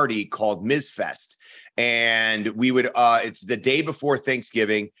this party called Mizfest, and we would it's the day before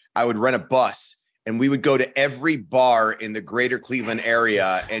Thanksgiving. I would rent a bus, and we would go to every bar in the greater Cleveland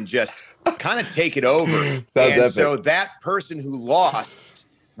area and just kind of take it over. Epic. So that person who lost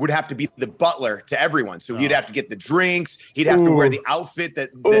would have to be the butler to everyone. So he'd have to get the drinks. He'd have to wear the outfit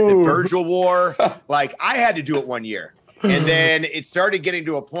that Virgil wore. Like, I had to do it one year. And then it started getting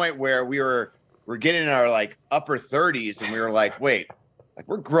to a point where we're getting in our like upper 30s, and we were like, wait, like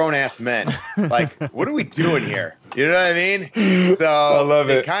we're grown ass men. Like, what are we doing here? You know what I mean? So I love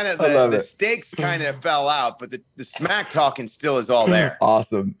it. Kind of the stakes kind of fell out, but the smack talking still is all there.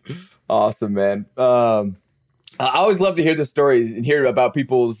 Awesome, man. I always love to hear the stories and hear about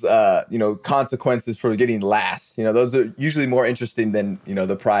people's, consequences for getting last. You know, those are usually more interesting than,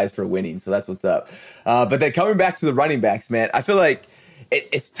 the prize for winning. So that's what's up. But then coming back to the running backs, man, I feel like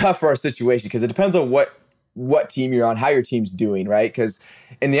it's tough for our situation because it depends on what team you're on, how your team's doing, right? Because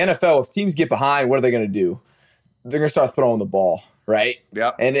in the NFL, if teams get behind, what are they going to do? They're going to start throwing the ball, right?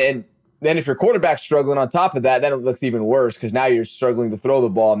 Yeah. And then if your quarterback's struggling on top of that, then it looks even worse because now you're struggling to throw the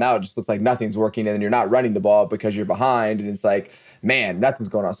ball. Now it just looks like nothing's working, and then you're not running the ball because you're behind, and it's like, man, nothing's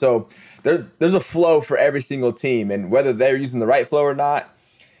going on. So there's a flow for every single team, and whether they're using the right flow or not,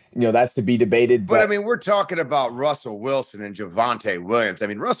 that's to be debated. But I mean, we're talking about Russell Wilson and Javonte Williams. I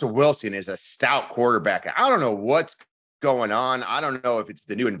mean, Russell Wilson is a stout quarterback. I don't know what's going on. I don't know if it's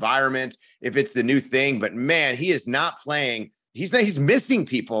the new environment, if it's the new thing, but man, he is not playing. He's missing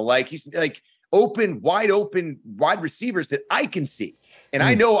people. Like, he's like wide open wide receivers that I can see. And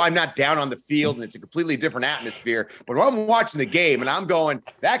I know I'm not down on the field and it's a completely different atmosphere, but when I'm watching the game and I'm going,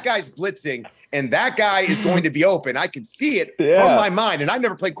 that guy's blitzing and that guy is going to be open, I can see it from my mind. And I've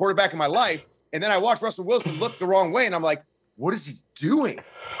never played quarterback in my life. And then I watch Russell Wilson look the wrong way and I'm like, what is he doing?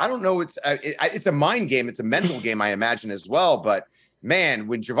 I don't know. It's a mind game. It's a mental game, I imagine, as well. But man,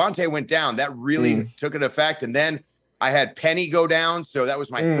 when Javonte went down, that really took an effect. And then I had Penny go down. So that was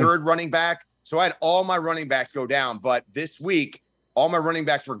my third running back. So I had all my running backs go down. But this week, all my running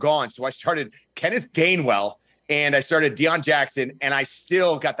backs were gone. So I started Kenneth Gainwell and I started Deion Jackson. And I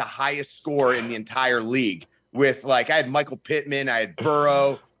still got the highest score in the entire league with I had Michael Pittman, I had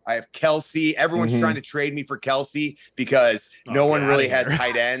Burrow, I have Kelsey. Everyone's trying to trade me for Kelsey because no one really has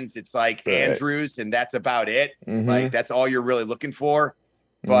tight ends. It's like Andrews, and that's about it. Like, that's all you're really looking for.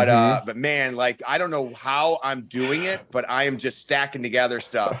 But man, I don't know how I'm doing it, but I am just stacking together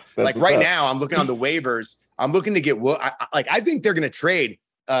stuff. Right now, I'm looking on the waivers. I'm looking to get I think they're going to trade.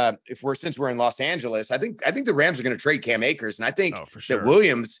 Since we're in Los Angeles, I think the Rams are going to trade Cam Akers, and I think that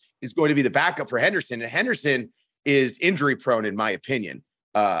Williams is going to be the backup for Henderson, and Henderson is injury prone in my opinion.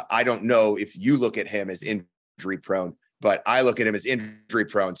 I don't know if you look at him as injury prone, but I look at him as injury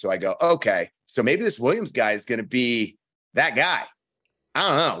prone. So I go, okay, so maybe this Williams guy is going to be that guy. I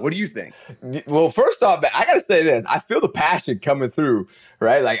don't know. What do you think? Well, first off, I got to say this. I feel the passion coming through,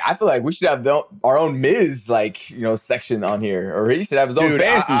 right? Like, I feel like we should have our own Miz, section on here, or he should have his own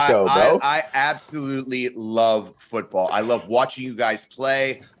fantasy show, bro. I absolutely love football. I love watching you guys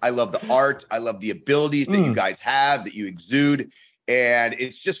play. I love the art. I love the abilities that you guys have, that you exude. And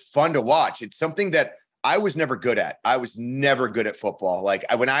it's just fun to watch. It's something that I was never good at. I was never good at football.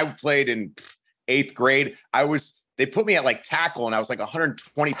 When I played in 8th grade, they put me at tackle and I was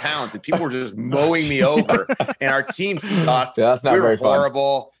 120 pounds and people were just mowing me over and our team sucked. Yeah, that's not very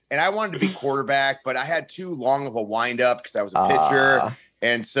horrible. And I wanted to be quarterback, but I had too long of a windup because I was a pitcher.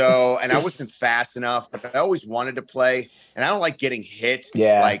 And I wasn't fast enough, but I always wanted to play. And I don't like getting hit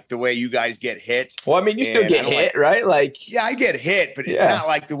like the way you guys get hit. Well, I mean, you still get hit, right? Yeah, I get hit, but it's not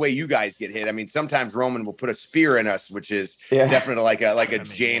like the way you guys get hit. I mean, sometimes Roman will put a spear in us, which is definitely like a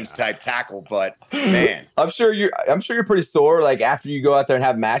James type tackle. But man, I'm sure you're pretty sore after you go out there and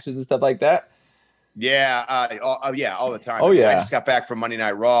have matches and stuff like that. Yeah, all the time. Oh, yeah. I just got back from Monday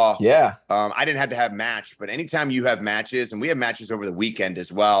Night Raw. Yeah. I didn't have to have match, but anytime you have matches, and we have matches over the weekend as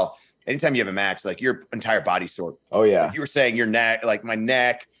well, anytime you have a match, your entire body's sore. Oh, yeah. You were saying your neck, my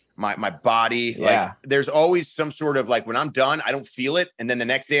neck, my body. Yeah. There's always some sort of when I'm done, I don't feel it. And then the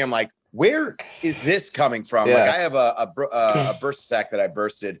next day I'm like, where is this coming from? Yeah. I have a burst sack that I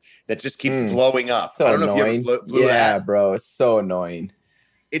bursted that just keeps blowing up. So I don't know annoying. if you ever blew that. Bro, it's so annoying.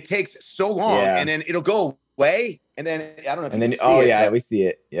 it takes so long, and then it'll go away, and then I don't know if and you then can see we see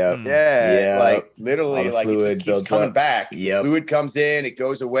it. Yeah, like literally, like it just keeps coming up. back. Fluid comes in, it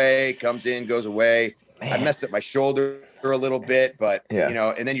goes away, comes in, goes away. I messed up my shoulder a little bit, but you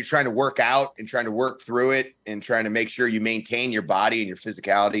know, and then you're trying to work out and trying to work through it and trying to make sure you maintain your body and your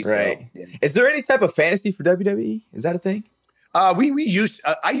physicality. Right. So, Is there any type of fantasy for WWE? Is that a thing?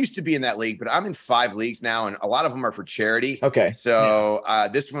 I used to be in that league, but I'm in 5 leagues now, and a lot of them are for charity. Okay. So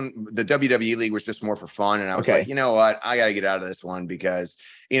this one, the WWE league, was just more for fun, and I was like, you know what, I got to get out of this one because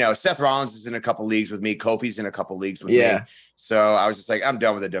you know Seth Rollins is in a couple leagues with me, Kofi's in a couple leagues with me. So I was just like, I'm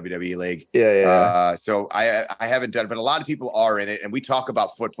done with the WWE league. So I haven't done it, but a lot of people are in it, and we talk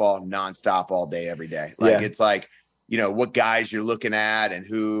about football nonstop all day, every day. Like it's like, you know, what guys you're looking at and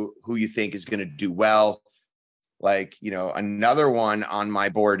who you think is going to do well. Like, you know, another one on my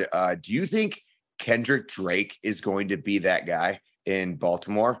board. Do you think Kendrick Drake is going to be that guy in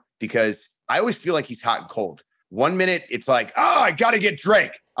Baltimore? Because I always feel like he's hot and cold. 1 minute, it's like, oh, I got to get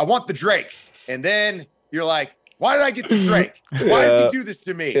Drake. I want the Drake. And then you're like, why did I get the Drake? Why does he do this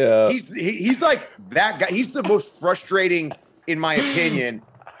to me? He's like that guy. He's the most frustrating, in my opinion.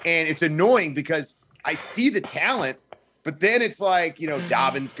 And it's annoying because I see the talent, but then it's like, you know,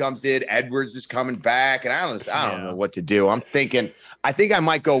 Dobbins comes in, Edwards is coming back, and I don't know what to do. I think I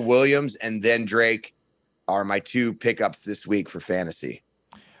might go Williams and then Drake are my 2 pickups this week for fantasy.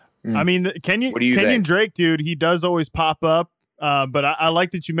 I mean, Kenyon Drake, dude, he does always pop up. But I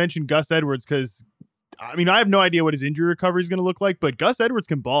like that you mentioned Gus Edwards because, I mean, I have no idea what his injury recovery is going to look like, but Gus Edwards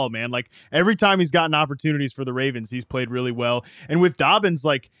can ball, man. Like, every time he's gotten opportunities for the Ravens, he's played really well. And with Dobbins,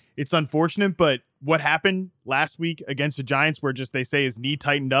 like, it's unfortunate, but what happened last week against the Giants where just they say his knee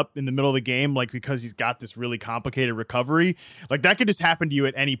tightened up in the middle of the game, like because he's got this really complicated recovery, like that could just happen to you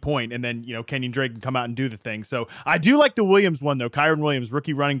at any point. And then, you know, Kenyon Drake can come out and do the thing. So I do like the Williams one though, Kyron Williams,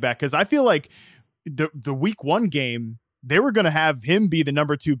 rookie running back, because I feel like the week 1 game, they were going to have him be the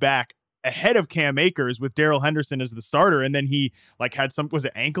number 2 back ahead of Cam Akers with Darrell Henderson as the starter. And then he like had was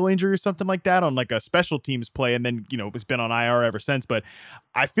it ankle injury or something like that on like a special teams play. And then, you know, it's been on IR ever since. But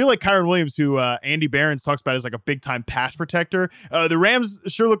I feel like Kyron Williams, who Andy Behrens talks about as like a big time pass protector. The Rams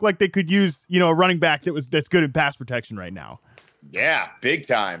sure look like they could use, you know, a running back that's good in pass protection right now. Yeah. Big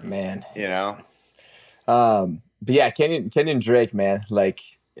time, man, you know? But yeah, Kenyon Drake, man, like,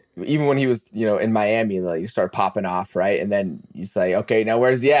 even when he was, you know, in Miami, like you start popping off, right? And then you say, okay, now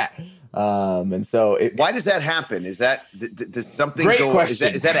where's he at? And so why does that happen? Is that does something great go?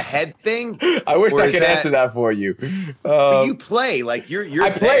 Question. Is that a head thing? I wish I could answer that for you. But you play like you're. I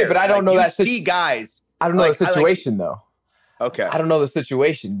play, there. but I don't know that. See guys. I don't know the situation though. Okay. I don't know the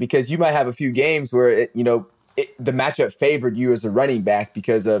situation because you might have a few games where the matchup favored you as a running back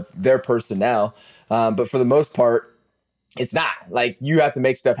because of their personnel, but for the most part, it's not. Like, you have to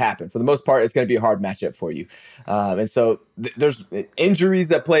make stuff happen. For the most part, it's going to be a hard matchup for you. And so there's injuries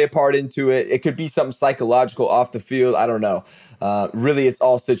that play a part into it. It could be something psychological off the field. I don't know. Really, it's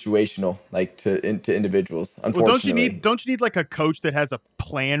all situational, like to individuals, unfortunately. Well, don't you need like a coach that has a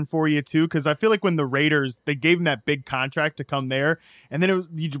plan for you too? Because I feel like when the Raiders, they gave him that big contract to come there, and then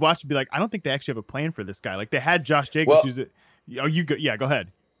you'd watch and be like, I don't think they actually have a plan for this guy. Like, they had Josh Jacobs. Go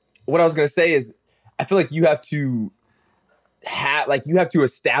ahead. What I was going to say is, I feel like you have to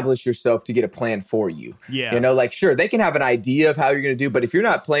establish yourself to get a plan for you. Yeah. You know, like, sure, they can have an idea of how you're going to do, but if you're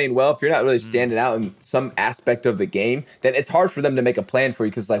not playing well, if you're not really standing out in some aspect of the game, then it's hard for them to make a plan for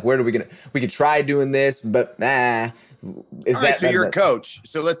you. Cause like, we could try doing this, but so you're a coach.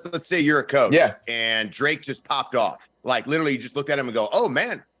 So let's say you're a coach. Yeah. And Drake just popped off. Like, literally you just looked at him and go, oh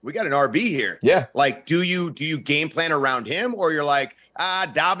man, we got an RB here. Yeah. Like, do you game plan around him, or you're like,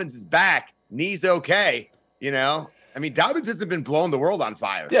 Dobbins is back, knee's okay, you know? I mean, Dobbins hasn't been blowing the world on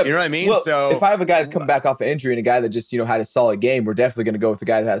fire. Yeah, you know what I mean? Well, so if I have a guy that's coming back off an injury and a guy that just, had a solid game, we're definitely going to go with the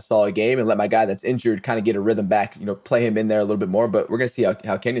guy that had a solid game and let my guy that's injured kind of get a rhythm back, play him in there a little bit more. But we're going to see how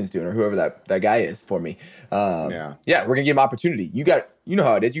Kenyon's doing, or whoever that guy is for me. Yeah, we're going to give him opportunity. You know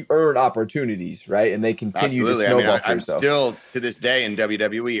how it is. You earn opportunities, right? And they continue to snowball for yourself. I'm still, to this day in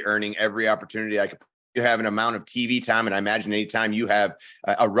WWE, earning every opportunity I could. You have an amount of TV time, and I imagine anytime you have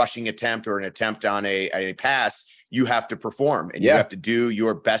a rushing attempt or an attempt on a pass, you have to perform, and you have to do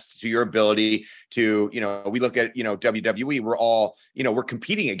your best to your ability to, we look at, WWE, we're all, we're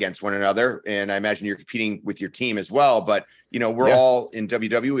competing against one another. And I imagine you're competing with your team as well, but we're all in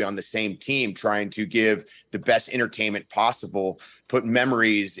WWE on the same team, trying to give the best entertainment possible, put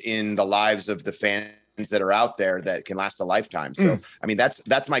memories in the lives of the fans that are out there that can last a lifetime. So, I mean,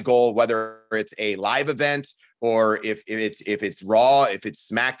 that's my goal, whether it's a live event or if it's Raw, if it's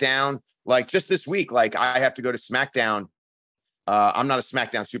SmackDown. Like just this week, like I have to go to SmackDown I'm not a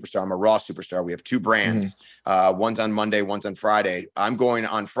SmackDown superstar. I'm a Raw superstar. We have 2 brands. One's on Monday, one's on Friday. I'm going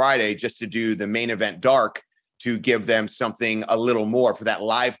on Friday just to do the main event dark to give them something a little more for that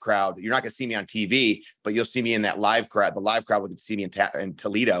live crowd. You're not going to see me on TV, but you'll see me in that live crowd. The live crowd will get to see me in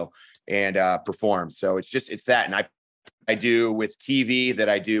Toledo and perform. So it's that. And I do with TV that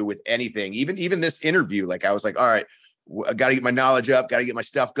I do with anything, even this interview. Like I was like, all right, I got to get my knowledge up, got to get my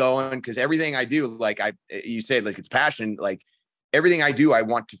stuff going. Cause everything I do, like you say, like it's passion, like everything I do, I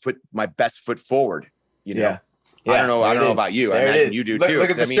want to put my best foot forward, you know? Yeah, I don't know about you. I imagine you do too. Look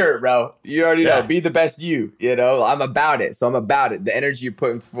at the shirt, bro. You already know. Be the best you. You know, I'm about it. So I'm about it. The energy you're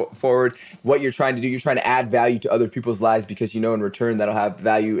putting forward, what you're trying to do, you're trying to add value to other people's lives because you know in return that'll have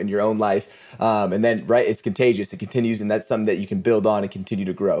value in your own life. And then, right, it's contagious. It continues, and that's something that you can build on and continue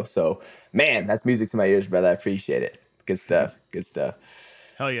to grow. So, man, that's music to my ears, brother. I appreciate it. Good stuff. Good stuff.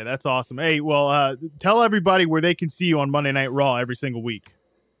 Hell yeah, that's awesome. Hey, well, tell everybody where they can see you on Monday Night Raw every single week.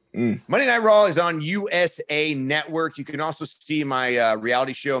 Monday Night Raw is on USA Network. You can also see my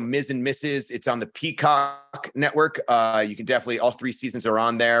reality show, Ms. and Mrs. It's on the Peacock Network. You can definitely, all 3 seasons are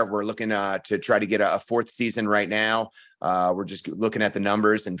on there. We're looking to try to get a 4th season right now. We're just looking at the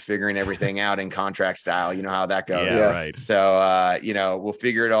numbers and figuring everything out in contract style. You know how that goes. Yeah, right. So, we'll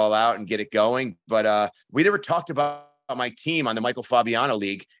figure it all out and get it going. But we never talked about my team on the Michael Fabiano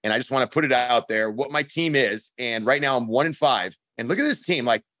League. And I just want to put it out there, what my team is. And right now I'm 1-5. And look at this team.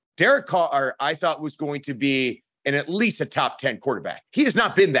 Like, Derek Carr, I thought was going to be at least a top 10 quarterback. He has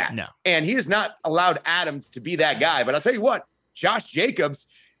not been that. No. And he has not allowed Adams to be that guy. But I'll tell you what, Josh Jacobs,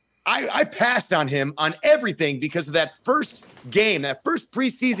 I passed on him on everything because of that first game, that first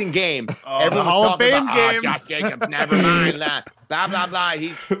preseason game. Everyone was talking about, game. Josh Jacobs, never mind. Blah, blah, blah.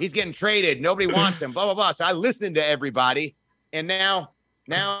 He's getting traded. Nobody wants him, blah, blah, blah. So I listened to everybody. And now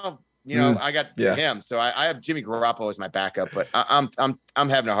I got him. So I have Jimmy Garoppolo as my backup, but I'm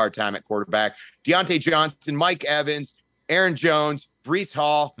having a hard time at quarterback. Deontay Johnson, Mike Evans, Aaron Jones, Breece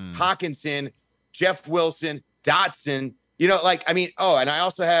Hall, Hawkinson, Jeff Wilson, Dotson. And I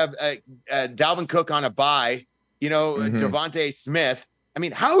also have Dalvin Cook on a bye. Devontae Smith. I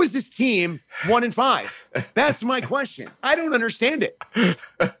mean, how is this team 1-5? That's my question. I don't understand it.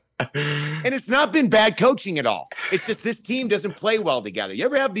 And it's not been bad coaching at all. It's just this team doesn't play well together. You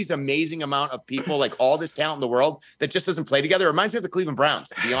ever have these amazing amount of people, like all this talent in the world that just doesn't play together? It reminds me of the Cleveland Browns,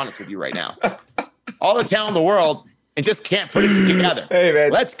 to be honest with you right now. All the talent in the world and just can't put it together. Hey,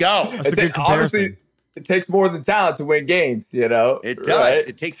 man. Let's go. Obviously, it takes more than talent to win games, It does. Right?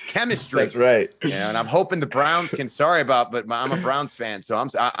 It takes chemistry. That's right. And I'm hoping the Browns can, but I'm a Browns fan. So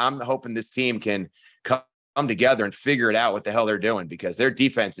I'm hoping this team can come together and figure it out what the hell they're doing, because their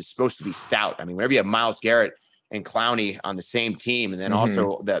defense is supposed to be stout. I mean, whenever you have Myles Garrett and Clowney on the same team, and then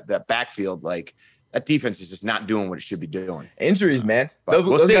also that backfield, like that defense is just not doing what it should be doing. Injuries, man.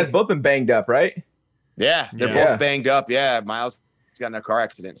 Those guys both been banged up, right? Yeah, they're both banged up. Yeah, Myles got in a car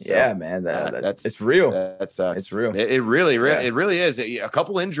accident. So, yeah, man, that's it's real. It's real. It really is. A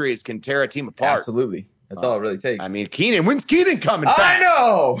couple injuries can tear a team apart. Absolutely, that's all it really takes. I mean, when's Keenan coming back? I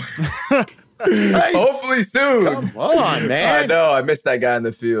know. Hey, hopefully soon. Come on, man. I know. I missed that guy in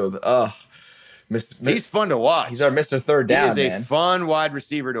the field. He's fun to watch. He's our Mr. Third Down. He is a fun wide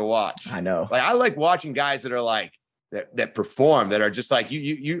receiver to watch. I know. Like, I like watching guys that are like that perform, that are just like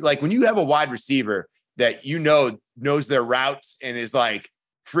you like when you have a wide receiver that knows their routes and is like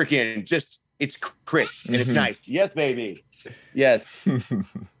freaking just, it's crisp and it's nice. Yes, baby. Yes.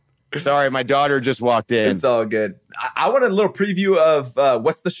 Sorry, my daughter just walked in. It's all good. I want a little preview of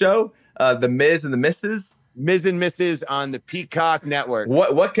what's the show? The Miz and the Mrs. Ms. and Mrs. on the Peacock Network.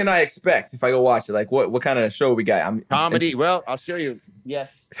 What can I expect if I go watch it? Like what kind of show we got? Comedy. Well, I'll show you.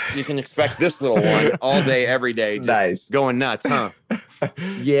 Yes, you can expect this little one all day, every day. Just nice. Going nuts, huh?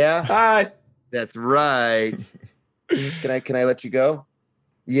 Yeah. Hi. That's right. Can I let you go?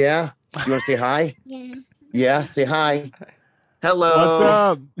 Yeah. You want to say hi? Yeah. Yeah. Say hi.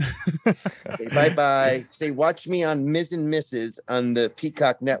 Hello. What's up? Say bye-bye. Say, watch me on Ms. and Mrs. on the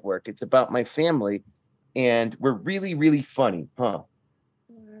Peacock Network. It's about my family, and we're really, really funny, huh?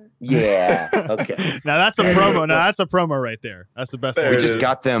 Yeah. Okay. Now that's a promo. Now that's a promo right there. That's the best. We just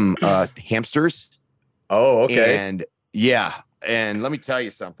got them hamsters. Oh, okay. And yeah. And let me tell you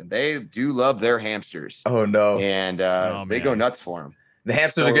something. They do love their hamsters. Oh, no. And they go nuts for them. The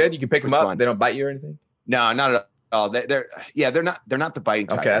hamsters are good? You can pick them up? Fun. They don't bite you or anything? No, not at all. They're not the biting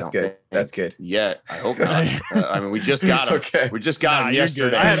type. Okay, that's good. That's good. Yeah, I hope not. I mean, we just got them. Okay. We just got them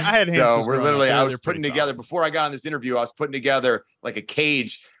yesterday. I had so we're literally, I was putting together, before I got on this interview, I was putting together like a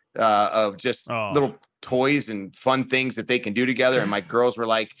cage of just little toys and fun things that they can do together. And my girls were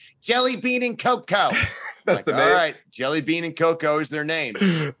like, Jelly Bean and Coco. That's the all name. right, Jelly Bean and Coco is their names.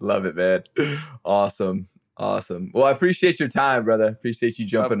 Love it, man. Awesome. Well, I appreciate your time, brother. Appreciate you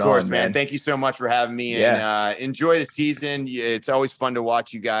jumping on, Of course, man. Thank you so much for having me. And enjoy the season. It's always fun to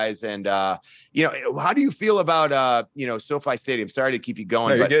watch you guys. And how do you feel about SoFi Stadium? Sorry to keep you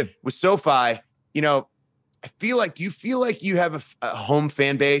going, No, but you're good. with SoFi, do you feel like you have a home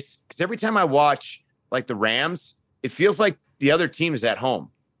fan base? Because every time I watch like the Rams, it feels like the other team is at home.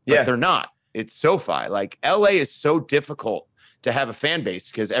 But they're not. It's SoFi. Like LA is so difficult to have a fan base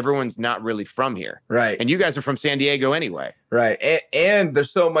because everyone's not really from here. Right. And you guys are from San Diego anyway. Right. And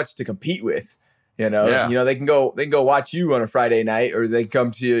there's so much to compete with. They can go watch you on a Friday night, or they can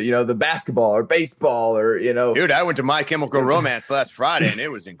come to, the basketball or baseball or, Dude, I went to My Chemical Romance last Friday and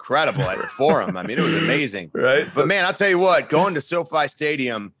it was incredible at the Forum. I mean, it was amazing. Right. But man, I'll tell you what, going to SoFi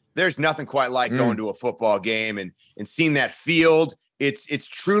Stadium, there's nothing quite like going to a football game and seeing that field. It's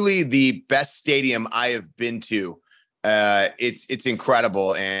truly the best stadium I have been to. It's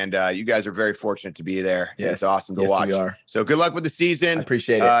incredible, and you guys are very fortunate to be there. Yes. It's awesome to watch. We are. So good luck with the season. I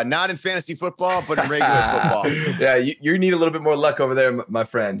appreciate it. Not in fantasy football, but in regular football. Yeah, you need a little bit more luck over there, my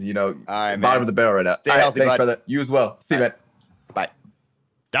friend. All right, man. Bottom of the barrel right now. Stay healthy, thanks, bud. brother. You as well. See you, man. Bye.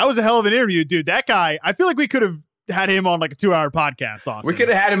 That was a hell of an interview, dude. That guy, I feel like we could have had him on like a 2-hour podcast. Austin. We could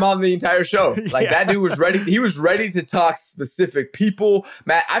have had him on the entire show. Like that dude was ready. He was ready to talk specific people.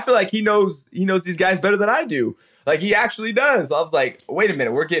 Matt, I feel like he knows these guys better than I do. Like he actually does. I was like, wait a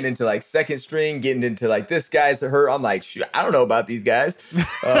minute, we're getting into like second string, getting into like this guy's hurt. I'm like, shoot, I don't know about these guys.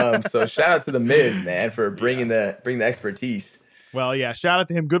 So shout out to the Miz, man, for bringing the expertise. Well, yeah, shout out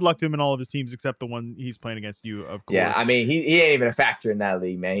to him. Good luck to him and all of his teams except the one he's playing against you, of course. Yeah, I mean, he ain't even a factor in that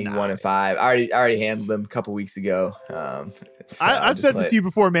league, man. He's 1-5. I already handled him a couple weeks ago. I've said this to you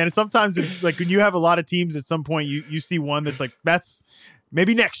before, man. And sometimes it's like when you have a lot of teams at some point, you see one that's like, that's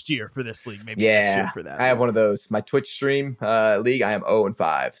maybe next year for this league. Maybe next year for that. I have one of those. My Twitch stream league, I am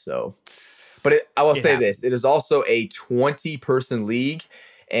 0-5. So, but I will say this. It is also a 20-person league.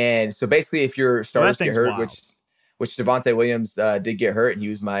 And so basically if your starters get hurt, which Devontae Williams did get hurt, and he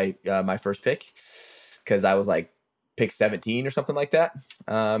was my first pick because I was like pick 17 or something like that.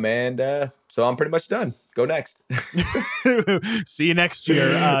 So I'm pretty much done. Go next. See you next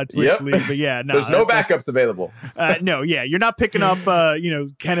year, Twitch League. But yeah, no, there's no backups available. No, yeah, you're not picking up,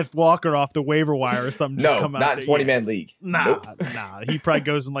 Kenneth Walker off the waiver wire or something. No, not in 20-man league. Nah. He probably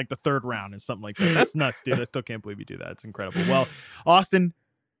goes in like the third round and something like that. That's nuts, dude. I still can't believe you do that. It's incredible. Well, Austin,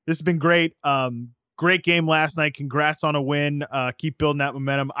 this has been great. Great game last night. Congrats on a win. Keep building that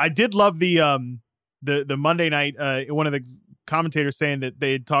momentum. I did love the Monday night. One of the commentators saying that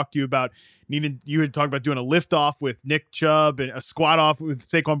they had talked to you about you had talked about doing a lift off with Nick Chubb and a squat off with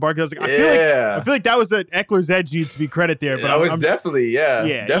Saquon Barkley. I was like, I feel like that was Eckler's Edge needs to be credit there. But I'm definitely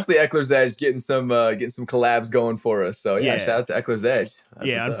Eckler's Edge getting some collabs going for us. So shout out to Eckler's Edge.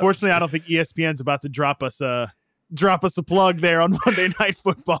 Unfortunately, I don't think ESPN's about to drop us a plug there on Monday Night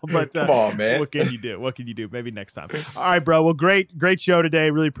Football, but come on, man. What can you do? Maybe next time. All right, bro. Well, great show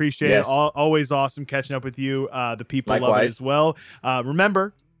today. Really appreciate it. Always awesome catching up with you. The people love it as well.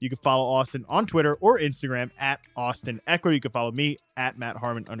 Remember, you can follow Austin on Twitter or Instagram at Austin Eckler. You can follow me at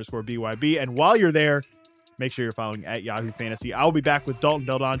 @MattHarmon_BYB. And while you're there, make sure you're following at Yahoo Fantasy. I'll be back with Dalton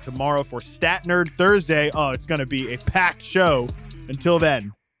Del Don tomorrow for Stat Nerd Thursday. Oh, it's going to be a packed show. Until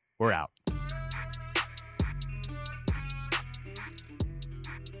then, we're out.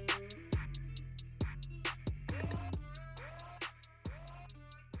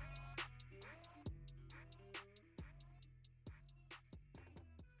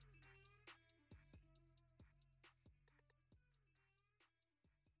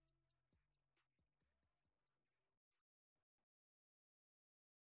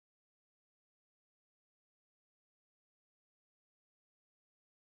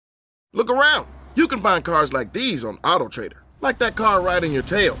 Look around. You can find cars like these on AutoTrader, like that car riding your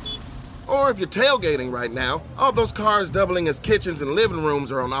tail. Or if you're tailgating right now, all those cars doubling as kitchens and living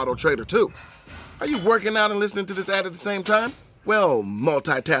rooms are on AutoTrader too. Are you working out and listening to this ad at the same time? Well,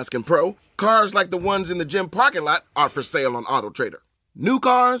 multitasking pro, cars like the ones in the gym parking lot are for sale on AutoTrader. New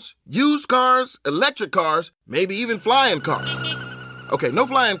cars, used cars, electric cars, maybe even flying cars. Okay, no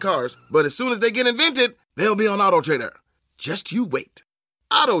flying cars, but as soon as they get invented, they'll be on AutoTrader. Just you wait.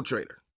 AutoTrader.